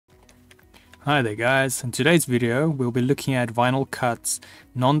Hi there guys, in today's video we'll be looking at VinylCut's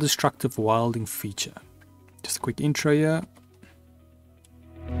non-destructive welding feature. Just a quick intro here.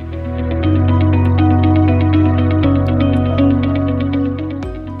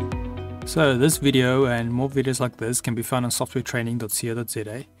 So this video and more videos like this can be found on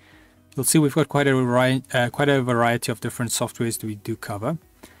softwaretraining.co.za. You'll see we've got quite a variety of different softwares that we do cover,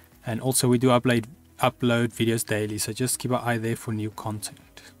 and also we do upload videos daily, so just keep an eye there for new content.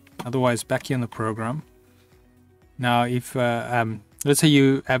 Otherwise, back here in the program. Now, if let's say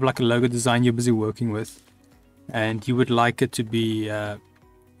you have like a logo design you're busy working with, and you would like it to be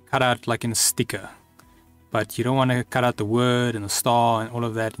cut out like in a sticker, but you don't want to cut out the word and the star and all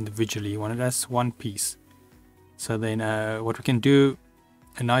of that individually. You want it as one piece. So then what we can do,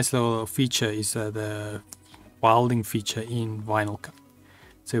 a nice little feature is the welding feature in VinylCut.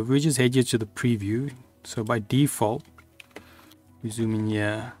 So if we just head here to the preview, so by default, we zoom in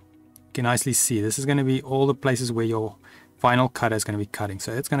here, you can nicely see this is going to be all the places where your vinyl cutter is going to be cutting.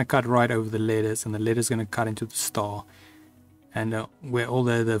 So it's going to cut right over the letters, and the letters going to cut into the star, and where all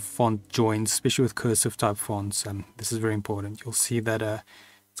the font joins, especially with cursive type fonts. This is very important. You'll see that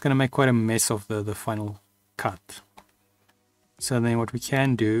it's going to make quite a mess of the final cut. So then what we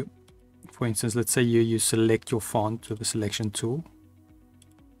can do, for instance, let's say you select your font with the selection tool.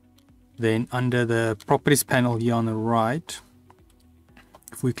 Then under the properties panel here on the right,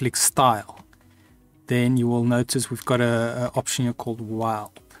 if we click style, then you will notice we've got a option here called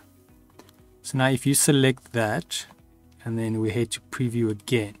Weld. So now if you select that and then we head to preview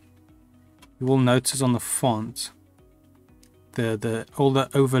again, you will notice on the font all the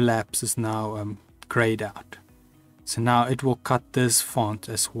overlaps is now grayed out. So now it will cut this font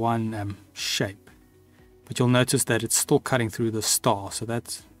as one shape, but you'll notice that it's still cutting through the star. So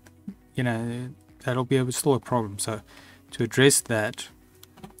that's, that'll be still a problem. So to address that,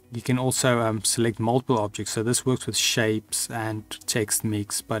 you can also select multiple objects. So this works with shapes and text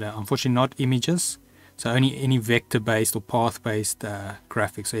mix, but unfortunately not images. So only any vector-based or path-based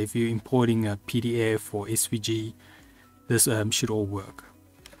graphics. So if you're importing a PDF or SVG, this should all work.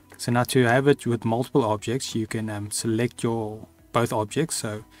 So now to have it with multiple objects, you can select both objects.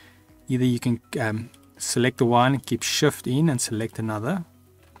 So either you can select the one, keep shift in and select another.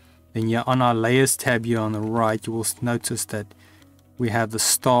 Then here on our layers tab here on the right, you will notice that we have the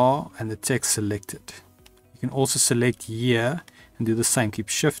star and the text selected. You can also select here and do the same. Keep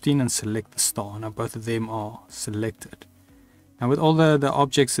shifting and select the star. Now both of them are selected. Now with all the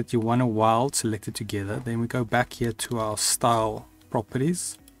objects that you want to weld selected together, then we go back here to our style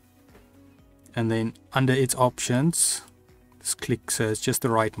properties. And then under its options, just click, so it's just the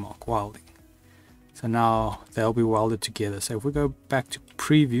right mark, welding. So now they'll be welded together. So if we go back to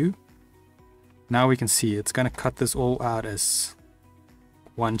preview, now we can see it's going to cut this all out as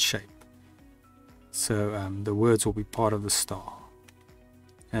one shape. So the words will be part of the star.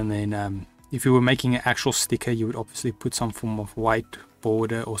 And then if you were making an actual sticker, you would obviously put some form of white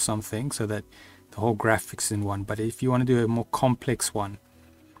border or something so that the whole graphic's in one. But if you want to do a more complex one,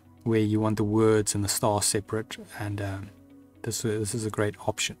 where you want the words and the star separate, and this is a great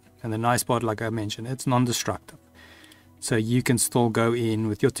option. And the nice part, like I mentioned, it's non-destructive. So you can still go in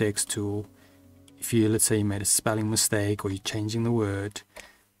with your text tool. If you, let's say you made a spelling mistake or you're changing the word,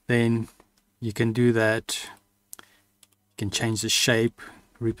 then you can do that. You can change the shape,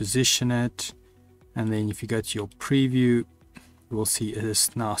 reposition it, and then if you go to your preview, you will see it is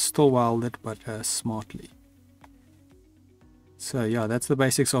now still welded, but smartly. So yeah, that's the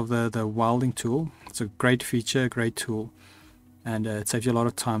basics of the welding tool. It's a great feature, great tool, and it saves you a lot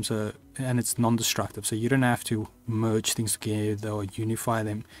of time. So, and it's non-destructive, so you don't have to merge things together or unify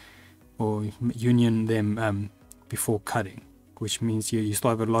them or union them before cutting, which means you still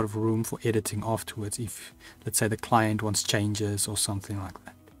have a lot of room for editing afterwards if, let's say, the client wants changes or something like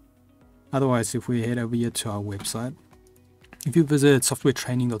that. Otherwise, if we head over here to our website, if you visit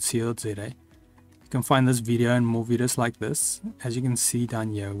softwaretraining.co.za, you can find this video and more videos like this. As you can see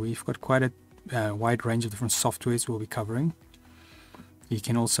down here, we've got quite a wide range of different softwares we'll be covering. You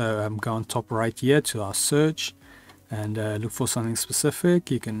can also go on top right here to our search and look for something specific.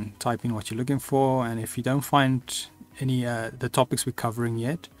 You can type in what you're looking for, and if you don't find any the topics we're covering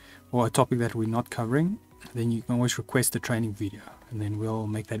yet, or a topic that we're not covering, then you can always request a training video and then we'll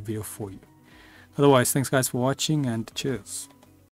make that video for you. Otherwise, thanks guys for watching, and cheers.